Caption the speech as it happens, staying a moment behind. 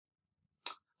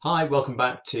Hi, welcome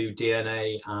back to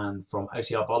DNA and from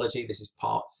OCR Biology. This is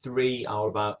part 3, all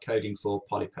about coding for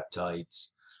polypeptides.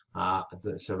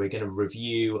 So we're going to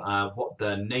review what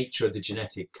the nature of the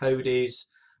genetic code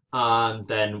is, and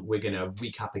then we're going to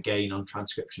recap again on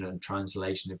transcription and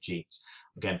translation of genes.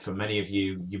 Again, for many of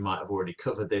you, you might have already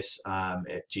covered this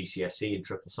at GCSE in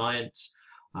Triple Science,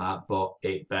 but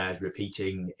it bears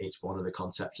repeating. It's one of the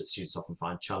concepts that students often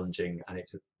find challenging, and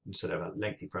it's a sort of a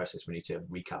lengthy process we need to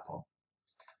recap on.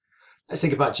 Let's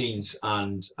think about genes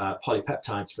and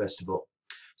polypeptides first of all.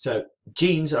 So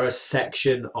genes are a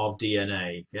section of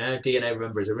DNA. Yeah? DNA,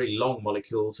 remember, is a really long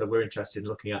molecule, so we're interested in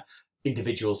looking at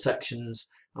individual sections.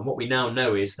 And what we now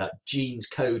know is that genes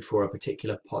code for a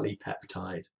particular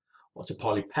polypeptide. What's a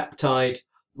polypeptide?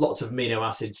 Lots of amino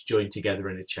acids joined together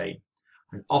in a chain.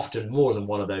 And often more than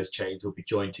one of those chains will be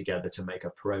joined together to make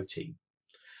a protein.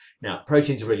 Now,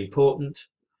 proteins are really important.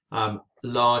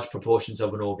 Large proportions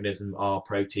of an organism are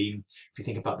protein. If you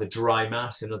think about the dry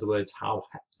mass, in other words, how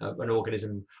an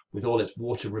organism with all its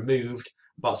water removed,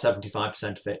 about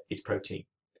 75% of it is protein.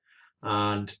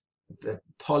 And the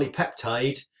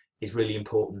polypeptide is really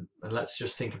important. And let's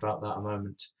just think about that a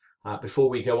moment. Before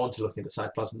we go on to looking at the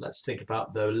cytoplasm, let's think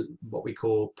about what we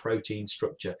call protein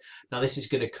structure. Now, this is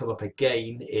going to come up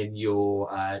again in your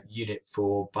unit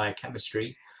for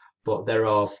biochemistry, but there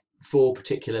are 4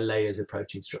 particular layers of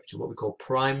protein structure. What we call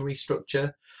primary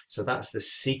structure, so that's the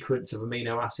sequence of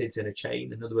amino acids in a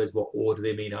chain, in other words, what order the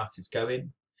amino acids go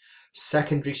in.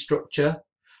 Secondary structure,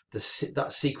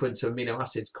 that sequence of amino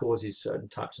acids causes certain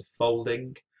types of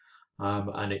folding,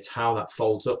 and it's how that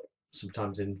folds up,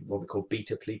 sometimes in what we call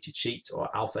beta pleated sheets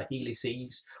or alpha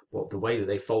helices, but the way that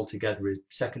they fold together is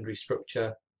secondary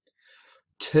structure.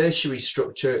 Tertiary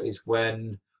structure is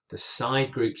when the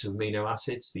side groups of amino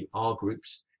acids, the R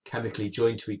groups, chemically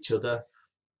joined to each other,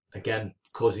 again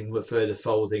causing further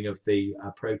folding of the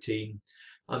protein.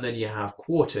 And then you have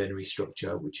quaternary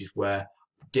structure, which is where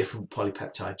different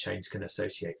polypeptide chains can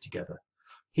associate together.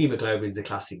 Hemoglobin is a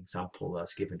classic example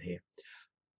that's given here.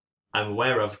 I'm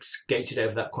aware I've skated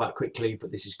over that quite quickly,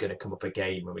 but this is going to come up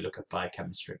again when we look at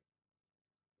biochemistry.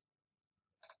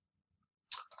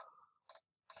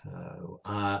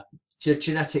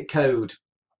 Genetic code.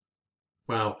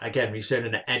 Well, again, we've shown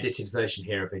an edited version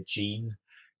here of a gene.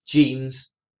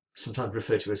 Genes, sometimes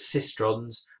referred to as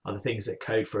cistrons, are the things that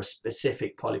code for a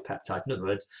specific polypeptide. In other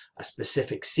words, a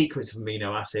specific sequence of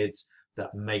amino acids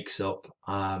that makes up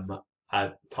a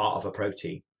part of a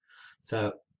protein.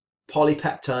 So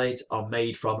polypeptides are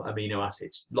made from amino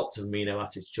acids, lots of amino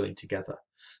acids joined together.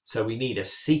 So we need a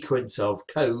sequence of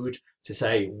code to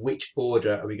say which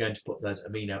order are we going to put those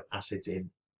amino acids in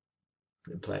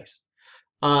place.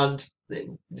 And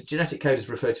the genetic code is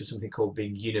referred to as something called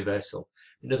being universal.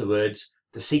 In other words,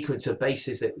 the sequence of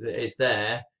bases that is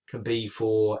there can be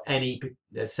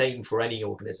the same for any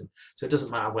organism. So it doesn't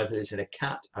matter whether it's in a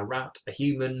cat, a rat, a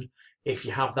human. If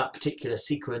you have that particular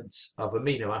sequence of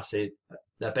amino acid,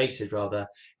 bases rather,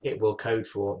 it will code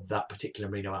for that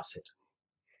particular amino acid.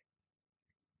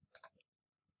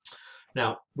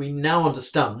 Now, we now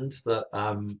understand that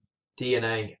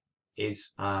DNA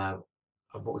is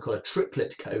what we call a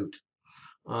triplet code.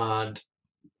 And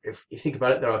if you think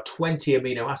about it, there are 20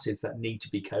 amino acids that need to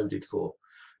be coded for.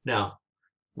 Now,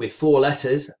 with 4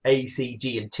 letters, A, C,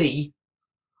 G, and T,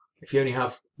 if you only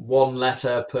have 1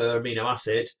 letter per amino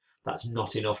acid, that's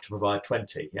not enough to provide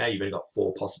 20. Yeah, you've only got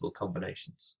 4 possible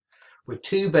combinations. With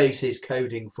 2 bases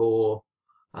coding for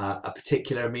a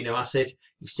particular amino acid,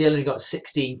 you've still only got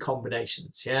 16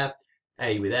 combinations. Yeah,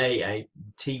 A with A,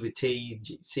 T with T,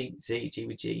 C with C, G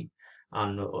with G,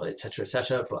 and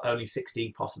etc., but only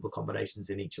 16 possible combinations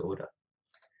in each order.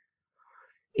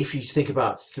 If you think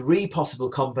about 3 possible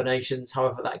combinations,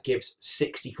 however, that gives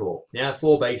 64. Yeah,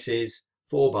 4 bases,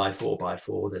 4 by 4 by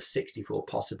 4, there's 64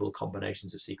 possible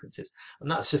combinations of sequences.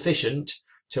 And that's sufficient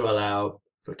to allow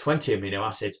for 20 amino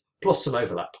acids plus some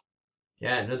overlap.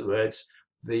 Yeah, in other words,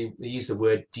 they use the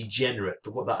word degenerate,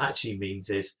 but what that actually means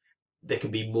is there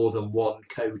can be more than 1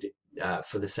 code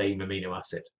for the same amino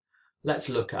acid. Let's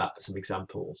look at some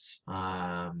examples.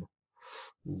 I'm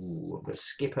going to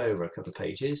skip over a couple of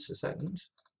pages a second.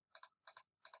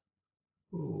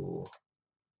 Ooh,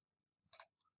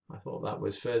 I thought that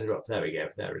was further up. There we go.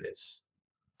 There it is.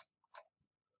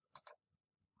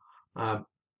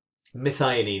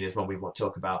 Methionine is one we want to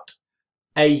talk about.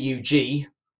 AUG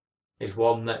is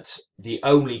one that's the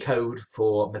only code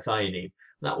for methionine.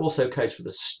 That also codes for the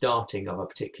starting of a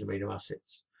particular amino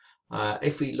acids.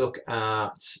 If we look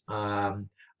at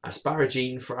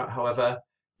asparagine, however,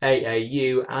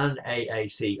 AAU and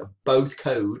AAC both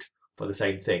code for the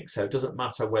same thing. So it doesn't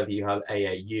matter whether you have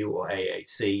AAU or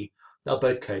AAC, they'll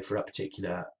both code for a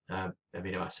particular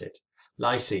amino acid.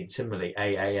 Lysine, similarly,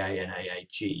 AAA and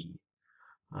AAG.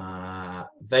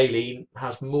 Valine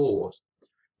has more.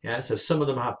 Yeah, so some of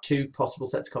them have 2 possible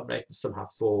sets of combinations, some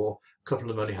have 4, a couple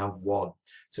of them only have 1.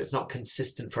 So it's not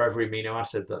consistent for every amino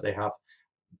acid that they have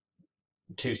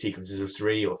 2 sequences of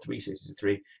 3 or 3 sequences of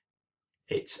 3.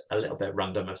 It's a little bit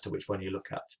random as to which one you look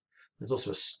at. There's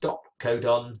also a stop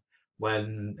codon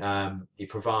when you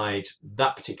provide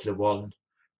that particular one,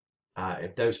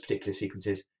 if those particular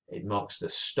sequences, it marks the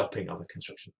stopping of a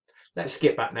construction. Let's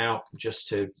skip back now just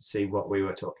to see what we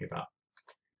were talking about.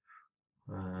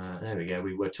 There we go.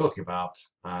 We were talking about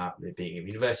it being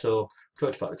universal,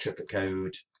 talked about the triplet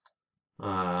code.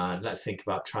 Let's think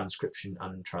about transcription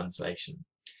and translation.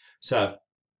 So,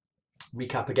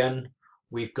 recap again.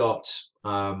 We've got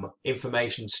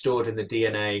information stored in the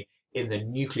DNA in the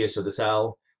nucleus of the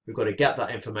cell. We've got to get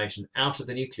that information out of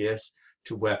the nucleus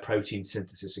to where protein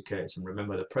synthesis occurs. And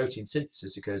remember, the protein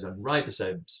synthesis occurs on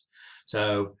ribosomes.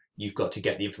 So you've got to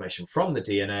get the information from the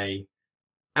DNA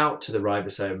out to the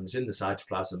ribosomes in the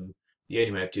cytoplasm. The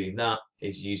only way of doing that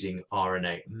is using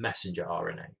RNA, messenger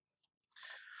RNA.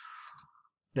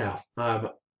 Now,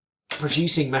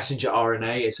 producing messenger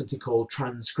RNA is something called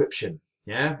transcription.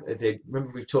 Yeah,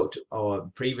 remember we've talked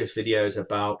on previous videos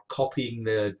about copying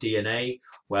the DNA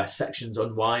where sections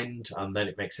unwind and then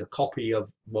it makes a copy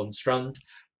of one strand.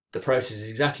 The process is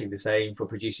exactly the same for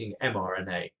producing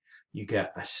mRNA. You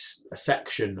get a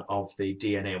section of the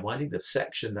DNA unwinding, the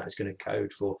section that is going to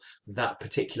code for that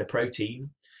particular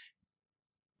protein.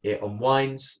 It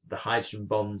unwinds, the hydrogen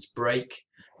bonds break,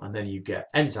 and then you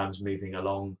get enzymes moving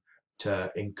along to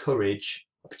encourage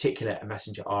a particular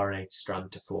messenger RNA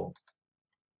strand to form.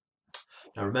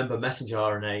 Now remember, messenger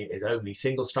RNA is only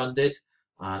single-stranded,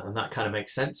 and that kind of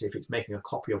makes sense. If it's making a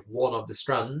copy of one of the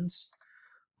strands,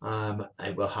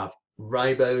 it will have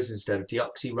ribose instead of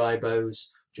deoxyribose,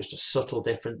 just a subtle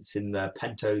difference in the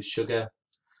pentose sugar.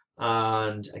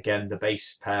 And again, the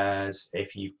base pairs,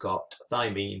 if you've got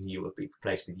thymine, you will be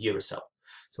replaced with uracil.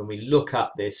 So when we look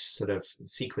at this sort of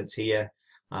sequence here,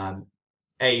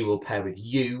 A will pair with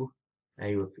U,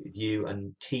 A with U,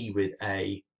 and T with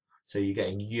A. So you're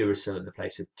getting uracil in the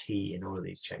place of T in all of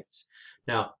these chains.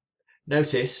 Now,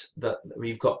 notice that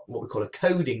we've got what we call a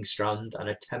coding strand and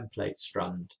a template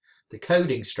strand. The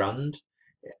coding strand,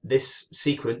 this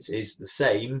sequence is the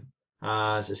same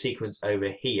as a sequence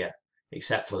over here,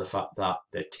 except for the fact that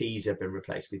the T's have been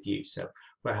replaced with U. So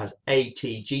whereas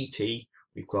ATGT,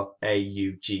 we've got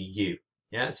AUGU.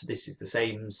 Yeah, so this is the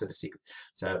same sort of sequence.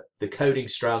 So the coding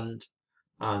strand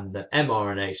and the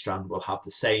mRNA strand will have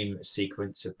the same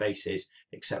sequence of bases,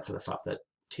 except for the fact that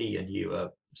T and U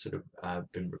are sort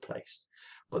of been replaced.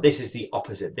 But this is the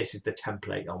opposite. This is the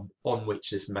template on which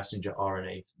this messenger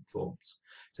RNA forms.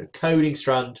 So coding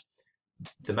strand,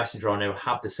 the messenger RNA will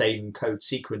have the same code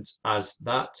sequence as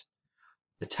that.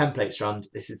 The template strand,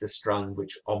 this is the strand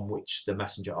on which the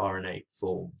messenger RNA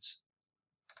forms.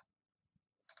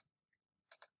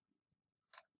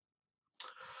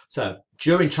 So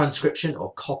during transcription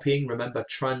or copying, remember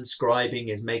transcribing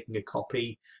is making a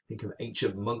copy. Think of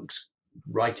ancient monks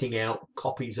writing out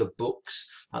copies of books.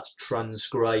 That's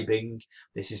transcribing.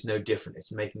 This is no different.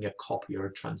 It's making a copy or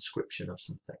a transcription of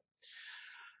something.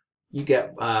 You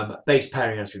get base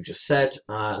pairing, as we've just said.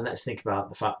 And let's think about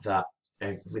the fact that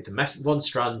with the one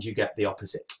strand, you get the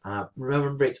opposite.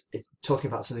 Remember, it's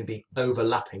talking about something being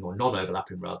overlapping or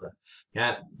non-overlapping rather.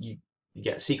 Yeah, you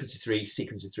get sequence of 3,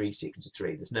 sequence of 3, sequence of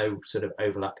 3. There's no sort of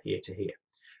overlap here to here.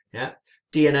 Yeah,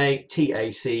 DNA,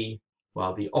 TAC,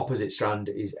 well, the opposite strand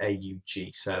is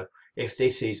AUG. So if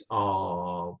this is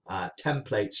our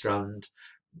template strand,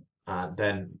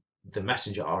 then the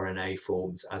messenger RNA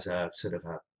forms as a sort of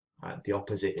the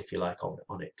opposite, if you like,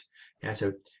 on it. Yeah,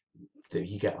 so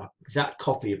you get an exact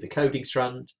copy of the coding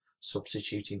strand,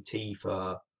 substituting T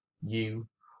for U.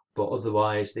 But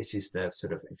otherwise, this is the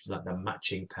sort of, if you like, the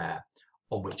matching pair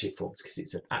on which it forms, because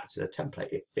it acts as a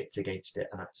template. It fits against it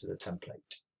and acts as a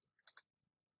template.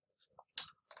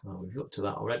 Well, we've looked at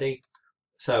that already.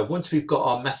 So once we've got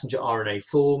our messenger RNA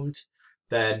formed,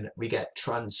 then we get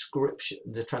transcription.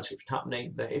 The transcription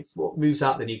happening. It moves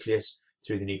out the nucleus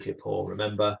through the nuclear pore.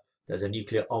 Remember, there's a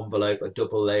nuclear envelope, a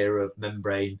double layer of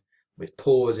membrane with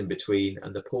pores in between,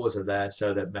 and the pores are there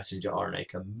so that messenger RNA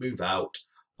can move out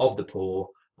of the pore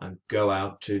and go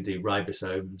out to the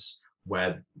ribosomes,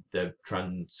 where the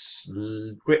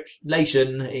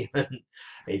translation,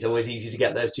 it's always easy to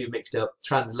get those two mixed up,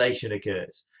 translation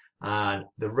occurs. And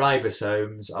the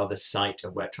ribosomes are the site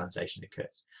of where translation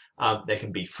occurs. They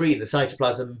can be free in the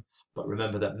cytoplasm, But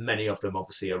remember that many of them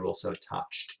obviously are also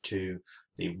attached to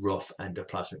the rough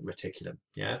endoplasmic reticulum.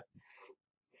 Yeah.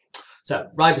 So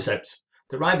ribosomes.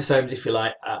 The ribosomes, if you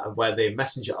like, where the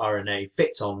messenger RNA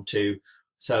fits onto,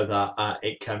 so that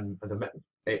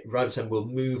ribosome will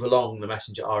move along the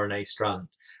messenger RNA strand,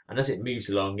 and as it moves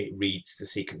along, it reads the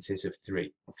sequences of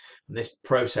 3. And this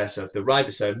process of the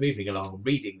ribosome moving along,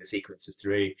 reading the sequence of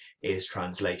 3, is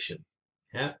translation.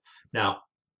 Yeah. Now,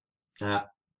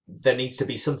 there needs to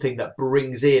be something that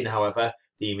brings in, however,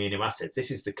 the amino acids.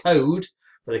 This is the code,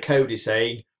 but the code is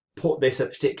saying, put this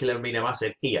particular amino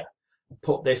acid here,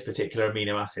 put this particular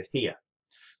amino acid here.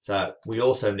 So we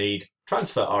also need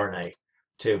transfer RNA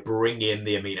to bring in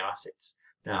the amino acids.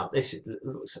 Now, this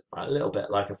looks a little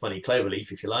bit like a funny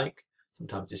cloverleaf, if you like,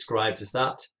 sometimes described as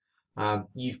that.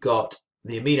 You've got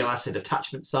the amino acid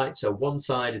attachment site. So one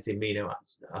side is the amino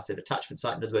acid attachment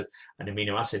site. In other words, an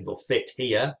amino acid will fit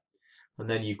here. And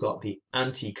then you've got the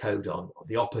anticodon,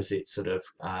 the opposite sort of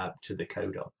to the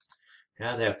codon.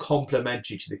 Yeah, they're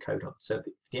complementary to the codon. So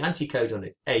the anticodon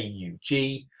is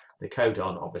AUG. The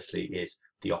codon obviously is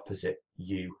the opposite,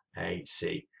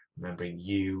 UAC. Remembering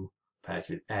U pairs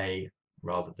with A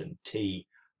rather than T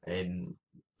in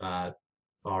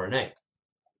RNA.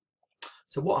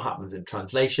 So what happens in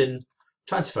translation?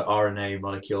 Transfer RNA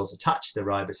molecules attach to the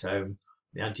ribosome.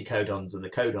 The anticodons and the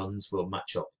codons will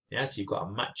match up. Yeah, so you've got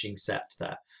a matching set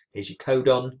there. Here's your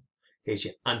codon, here's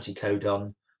your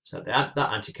anticodon. So that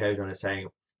anticodon is saying,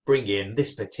 bring in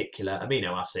this particular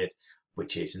amino acid,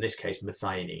 which is in this case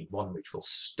methionine, one which will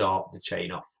start the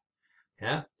chain off.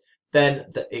 Yeah. Then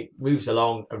it moves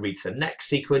along and reads the next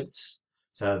sequence,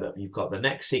 so that you've got the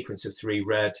next sequence of 3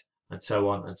 read, and so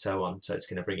on and so on. So it's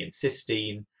going to bring in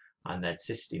cysteine, and then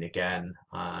cysteine again,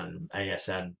 and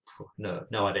ASN, no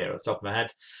idea off the top of my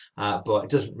head, but it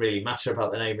doesn't really matter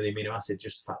about the name of the amino acid,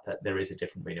 just the fact that there is a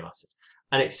different amino acid.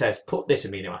 And it says, put this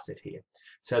amino acid here.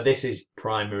 So this is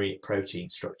primary protein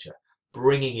structure,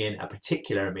 bringing in a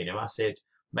particular amino acid,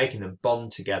 making them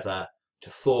bond together to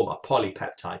form a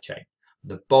polypeptide chain.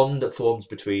 The bond that forms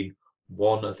between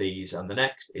one of these and the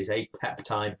next is a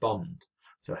peptide bond.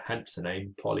 So hence the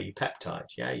name polypeptide.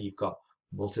 Yeah, you've got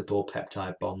multiple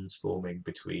peptide bonds forming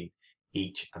between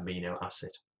each amino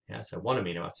acid. Yeah, so one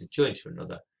amino acid joined to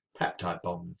another, peptide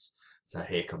bonds. So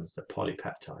here comes the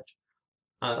polypeptide.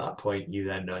 And at that point, you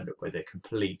then end up with a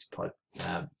complete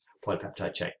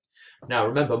polypeptide chain. Now,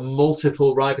 remember,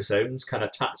 multiple ribosomes can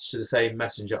attach to the same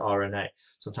messenger RNA.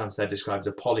 Sometimes they're described as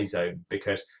a polysome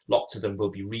because lots of them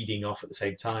will be reading off at the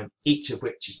same time, each of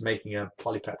which is making a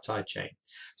polypeptide chain.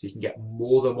 So you can get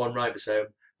more than one ribosome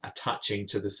attaching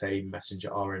to the same messenger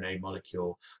RNA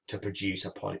molecule to produce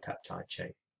a polypeptide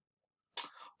chain.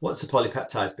 Once the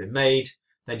polypeptide has been made,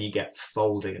 then you get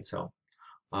folding and so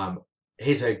on.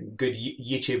 Here's a good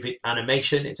YouTube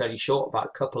animation. It's only short, about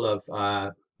a couple of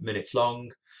minutes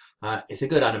long. It's a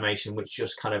good animation which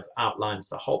just kind of outlines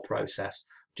the whole process,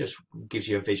 just gives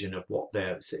you a vision of what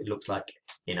it looks like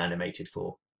in animated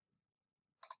form.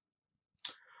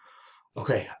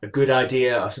 Okay, a good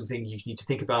idea or something you need to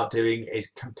think about doing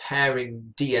is comparing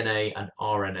DNA and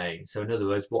RNA. So in other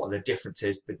words, what are the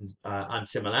differences and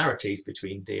similarities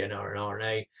between DNA and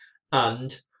RNA,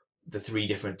 and the 3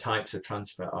 different types of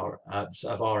transfer of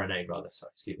RNA,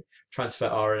 transfer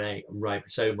RNA,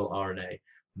 ribosomal RNA,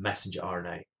 messenger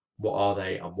RNA. What are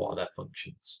they and what are their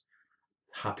functions?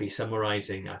 Happy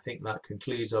summarizing. I think that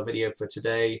concludes our video for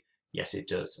today. Yes, it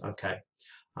does. Okay.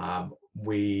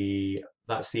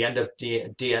 That's the end of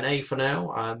DNA for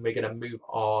now, and we're going to move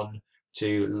on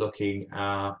to looking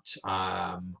at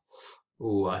I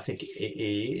think it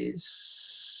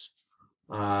is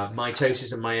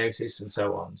mitosis and meiosis and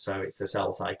so on. So it's a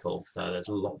cell cycle. So there's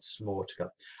lots more to go.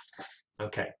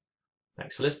 Okay,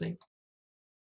 thanks for listening.